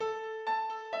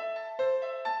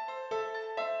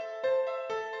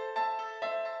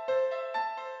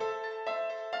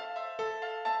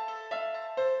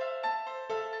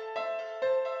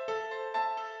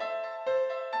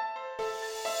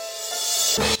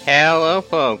Hello,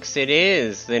 folks. It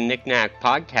is the Nicnacjak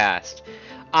podcast.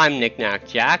 I'm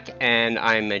Nicnacjak, and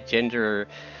I'm a gender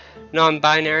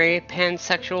non-binary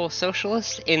pansexual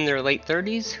socialist in their late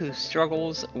 30s who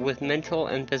struggles with mental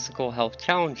and physical health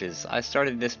challenges. I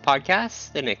started this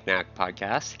podcast, the Nicnacjak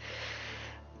podcast,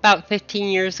 about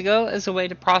 15 years ago as a way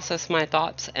to process my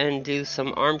thoughts and do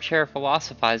some armchair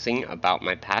philosophizing about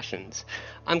my passions.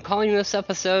 I'm calling this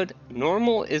episode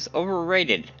Normal is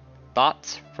Overrated.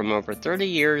 Thoughts from over 30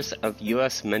 years of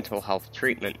U.S. mental health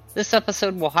treatment. This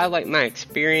episode will highlight my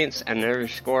experience and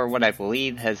underscore what I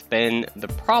believe has been the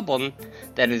problem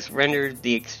that has rendered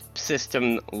the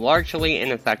system largely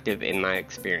ineffective in my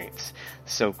experience.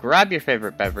 So grab your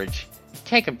favorite beverage,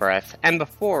 take a breath, and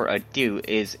before ado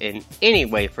is in any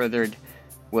way furthered,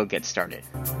 we'll get started.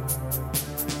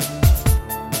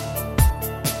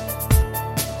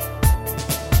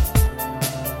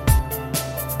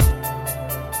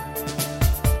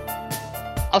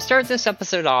 I'll start this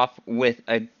episode off with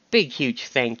a big, huge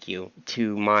thank you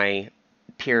to my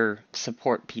peer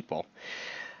support people.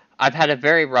 I've had a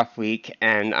very rough week,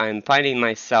 and I'm finding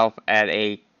myself at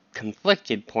a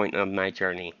conflicted point of my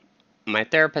journey. My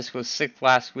therapist was sick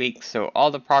last week, so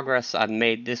all the progress I've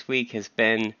made this week has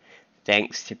been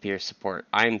thanks to peer support.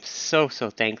 I'm so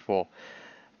thankful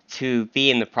to be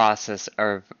in the process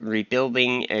of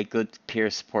rebuilding a good peer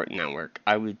support network.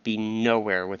 I would be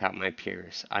nowhere without my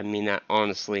peers. I mean that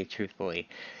honestly, truthfully.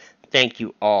 Thank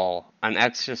you all. An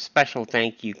extra special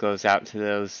thank you goes out to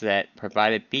those that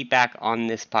provided feedback on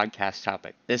this podcast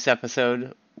topic. This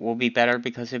episode will be better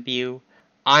because of you.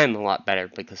 I'm a lot better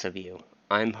because of you.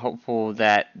 I'm hopeful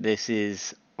that this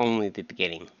is only the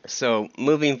beginning. So,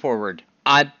 moving forward,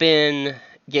 I've been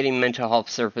getting mental health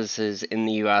services in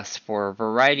the U.S. for a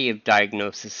variety of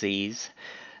diagnoses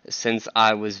since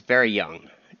I was very young.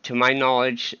 To my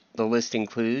knowledge, the list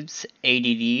includes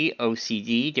ADD,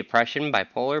 OCD, depression,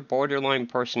 bipolar, borderline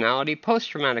personality,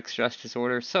 post-traumatic stress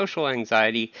disorder, social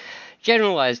anxiety,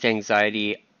 generalized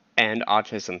anxiety, and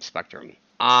autism spectrum.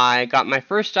 I got my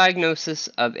first diagnosis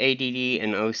of ADD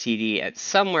and OCD at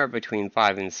somewhere between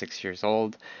 5 and 6 years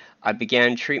old. I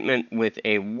began treatment with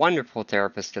a wonderful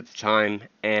therapist at the time,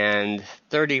 and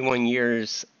 31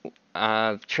 years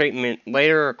of treatment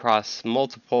later across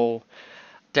multiple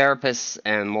therapists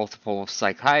and multiple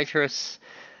psychiatrists,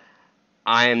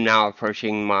 I am now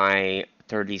approaching my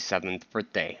 37th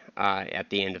birthday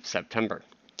at the end of September.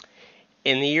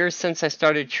 In the years since I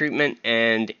started treatment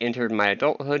and entered my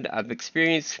adulthood, I've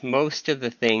experienced most of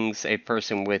the things a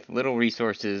person with little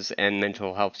resources and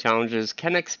mental health challenges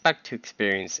can expect to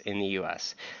experience in the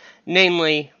U.S.,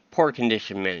 namely poor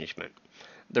condition management.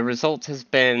 The result has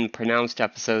been pronounced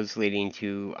episodes leading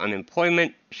to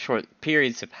unemployment, short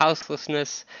periods of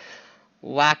houselessness,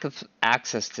 lack of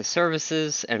access to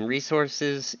services and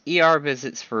resources, ER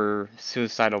visits for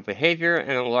suicidal behavior,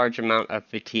 and a large amount of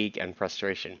fatigue and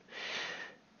frustration.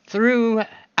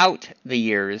 Throughout the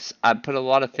years, I've put a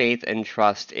lot of faith and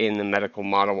trust in the medical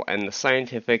model and the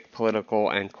scientific, political,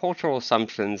 and cultural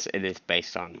assumptions it is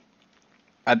based on.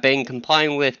 I've been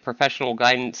complying with professional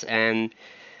guidance and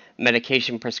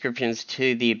medication prescriptions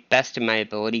to the best of my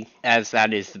ability, as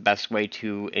that is the best way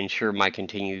to ensure my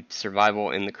continued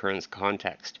survival in the current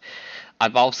context.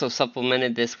 I've also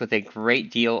supplemented this with a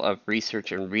great deal of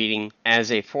research and reading.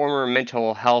 As a former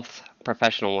mental health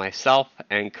professional myself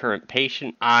and current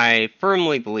patient, I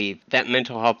firmly believe that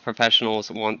mental health professionals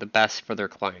want the best for their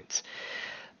clients.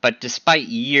 But despite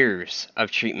years of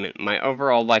treatment, my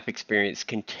overall life experience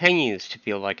continues to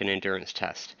feel like an endurance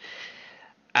test.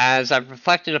 As I've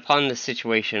reflected upon this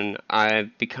situation,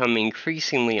 I've become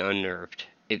increasingly unnerved.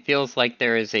 It feels like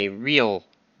there is a real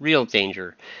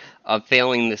danger of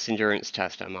failing this endurance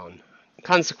test I'm on.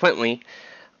 Consequently,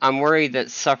 I'm worried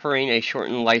that suffering a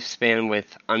shortened lifespan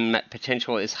with unmet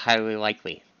potential is highly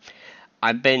likely.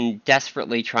 I've been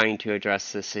desperately trying to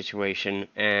address this situation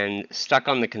and stuck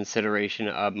on the consideration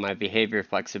of my behavior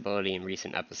flexibility in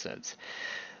recent episodes.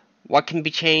 What can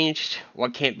be changed?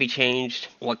 What can't be changed?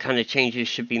 What kind of changes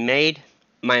should be made?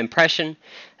 My impression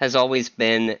has always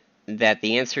been that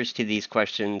the answers to these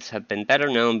questions have been better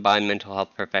known by mental health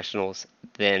professionals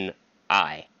than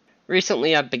I.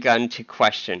 Recently, I've begun to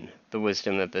question the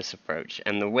wisdom of this approach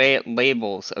and the way it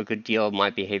labels a good deal of my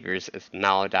behaviors as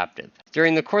maladaptive.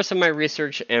 During the course of my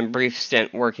research and brief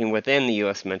stint working within the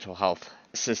U.S. mental health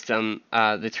system,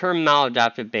 the term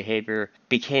maladaptive behavior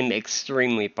became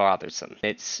extremely bothersome.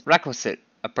 Its requisite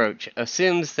approach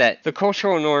assumes that the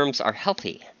cultural norms are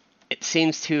healthy. It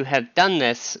seems to have done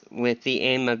this with the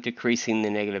aim of decreasing the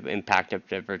negative impact of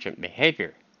divergent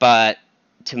behavior. But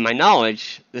to my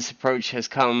knowledge, this approach has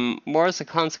come more as a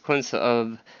consequence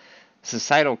of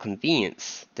societal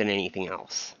convenience than anything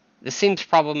else. This seems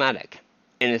problematic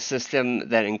in a system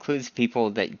that includes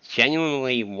people that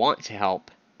genuinely want to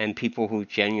help and people who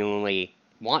genuinely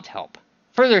want help.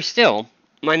 Further still,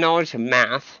 my knowledge of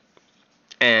math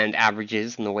and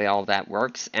averages and the way all that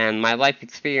works, and my life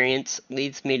experience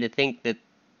leads me to think that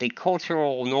the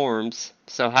cultural norms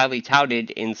so highly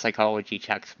touted in psychology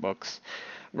textbooks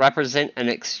represent an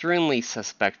extremely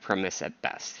suspect premise at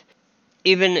best.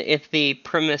 Even if the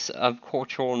premise of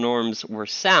cultural norms were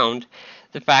sound,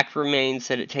 the fact remains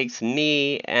that it takes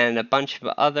me and a bunch of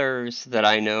others that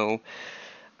I know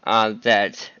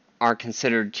that are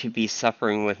considered to be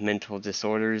suffering with mental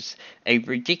disorders a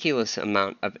ridiculous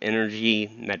amount of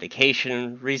energy,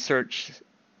 medication, research,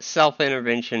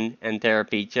 self-intervention, and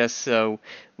therapy just so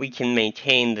we can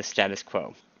maintain the status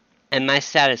quo. And my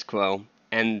status quo,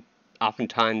 and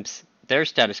oftentimes their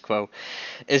status quo,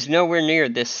 is nowhere near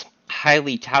this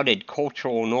highly touted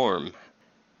cultural norm.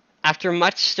 After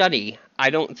much study,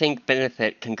 I don't think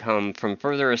benefit can come from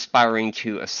further aspiring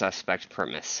to a suspect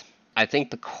premise. I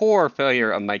think the core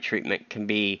failure of my treatment can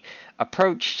be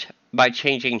approached by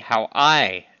changing how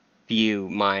I view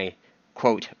my,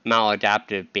 quote,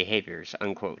 maladaptive behaviors,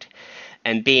 unquote,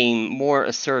 and being more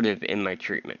assertive in my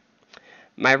treatment.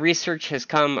 My research has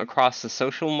come across the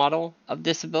social model of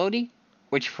disability,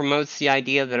 which promotes the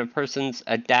idea that a person's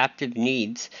adaptive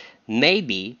needs may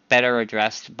be better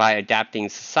addressed by adapting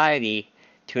society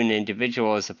to an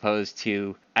individual as opposed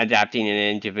to adapting an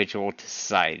individual to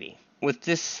society. With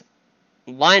this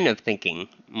line of thinking,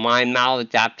 my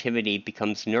maladaptivity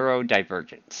becomes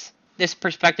neurodivergence. This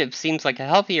perspective seems like a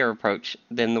healthier approach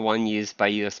than the one used by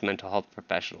U.S. mental health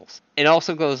professionals. It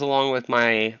also goes along with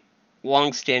my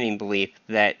long-standing belief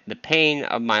that the pain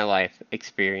of my life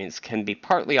experience can be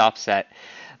partly offset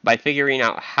by figuring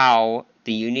out how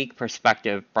the unique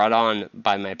perspective brought on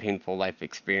by my painful life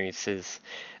experiences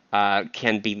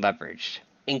can be leveraged.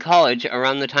 In college,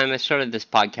 around the time I started this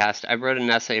podcast, I wrote an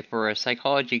essay for a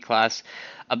psychology class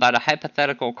about a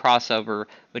hypothetical crossover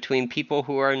between people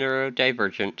who are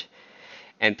neurodivergent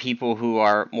and people who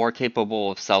are more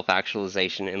capable of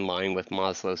self-actualization in line with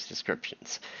Maslow's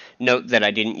descriptions. Note that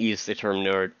I didn't use the term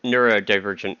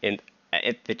neurodivergent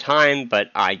at the time,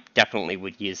 but I definitely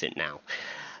would use it now.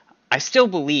 I still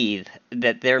believe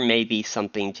that there may be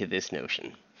something to this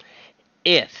notion.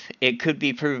 If it could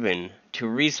be proven to a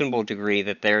reasonable degree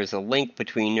that there is a link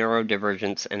between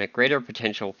neurodivergence and a greater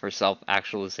potential for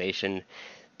self-actualization,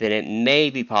 then it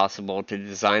may be possible to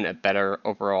design a better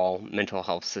overall mental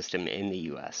health system in the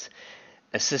U.S.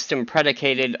 A system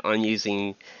predicated on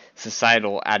using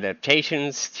societal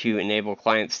adaptations to enable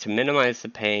clients to minimize the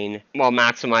pain while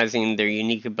maximizing their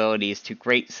unique abilities to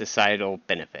great societal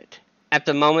benefit. At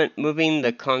the moment, moving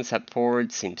the concept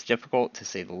forward seems difficult, to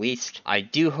say the least. I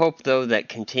do hope, though, that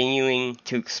continuing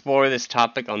to explore this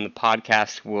topic on the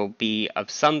podcast will be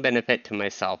of some benefit to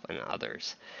myself and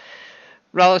others.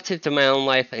 Relative to my own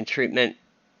life and treatment,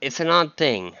 it's an odd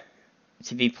thing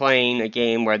to be playing a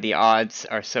game where the odds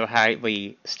are so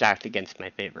highly stacked against my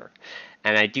favor.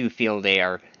 And I do feel they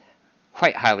are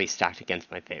quite highly stacked against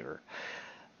my favor.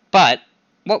 But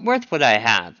what worth would I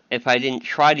have if I didn't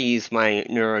try to use my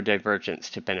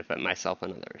neurodivergence to benefit myself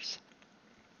and others?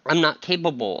 I'm not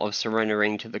capable of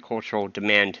surrendering to the cultural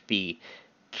demand to be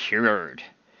cured.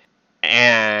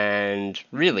 And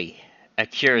really, a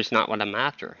cure is not what I'm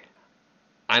after.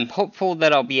 I'm hopeful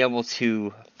that I'll be able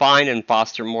to find and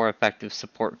foster more effective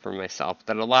support for myself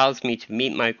that allows me to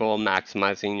meet my goal of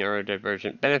maximizing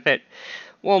neurodivergent benefit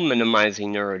while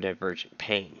minimizing neurodivergent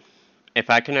pain. If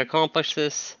I can accomplish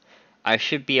this, I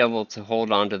should be able to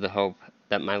hold on to the hope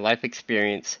that my life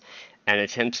experience and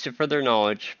attempts to further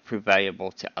knowledge prove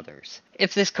valuable to others.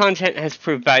 If this content has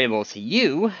proved valuable to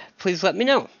you, please let me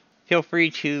know. Feel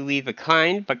free to leave a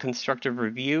kind but constructive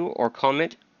review or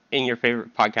comment in your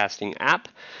favorite podcasting app,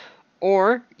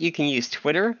 or you can use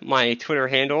Twitter. My Twitter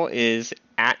handle is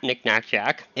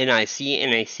 @Nicnacjak,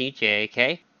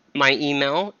 Nicnacjak. My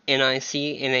email,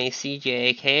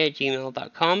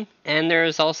 nicnacjak@gmail.com, and there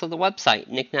is also the website,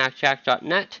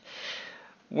 Nicnacjak.net,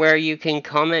 where you can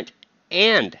comment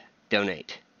and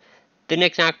donate. The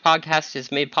Nicnac podcast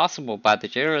is made possible by the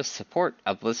generous support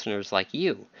of listeners like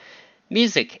you.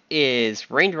 Music is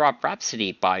Raindrop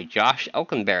Rhapsody by Josh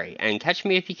Elkenberry, and Catch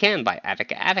Me If You Can by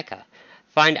Attica Attica.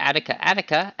 Find Attica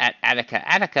Attica at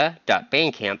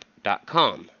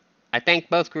atticaattica.bandcamp.com. I thank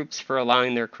both groups for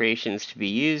allowing their creations to be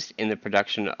used in the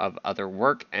production of other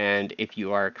work, and if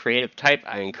you are a creative type,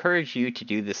 I encourage you to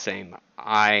do the same.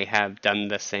 I have done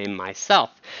the same myself,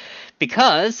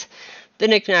 because the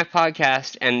Nicnac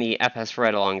podcast and the FS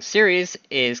Ride Along series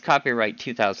is copyright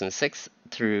 2006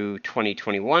 through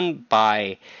 2021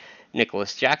 by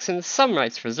Nicnacjak. Some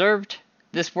rights reserved.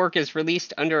 This work is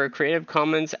released under a Creative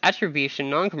Commons Attribution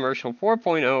Non-Commercial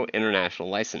 4.0 International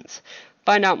License.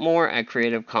 Find out more at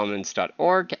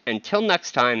creativecommons.org. Until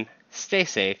next time, stay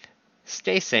safe,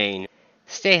 stay sane,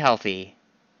 stay healthy,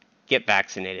 get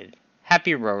vaccinated.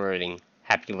 Happy railroading,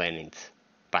 happy landings.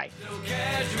 Bye. So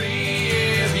catch me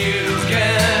if you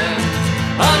can.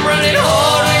 I'm running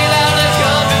hard without a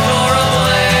compass or a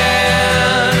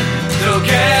plan. So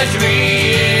catch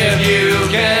me if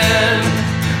you can.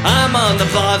 I'm on the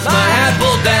boss, my hat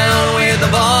pulled down with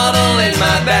a bottle in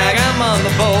my bag. I'm on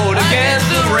the boat against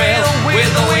the rail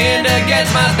with the wind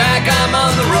against my back. I'm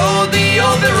on the road, the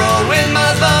open road, with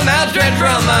my thumb outstretched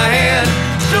from my hand.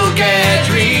 So catch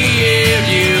me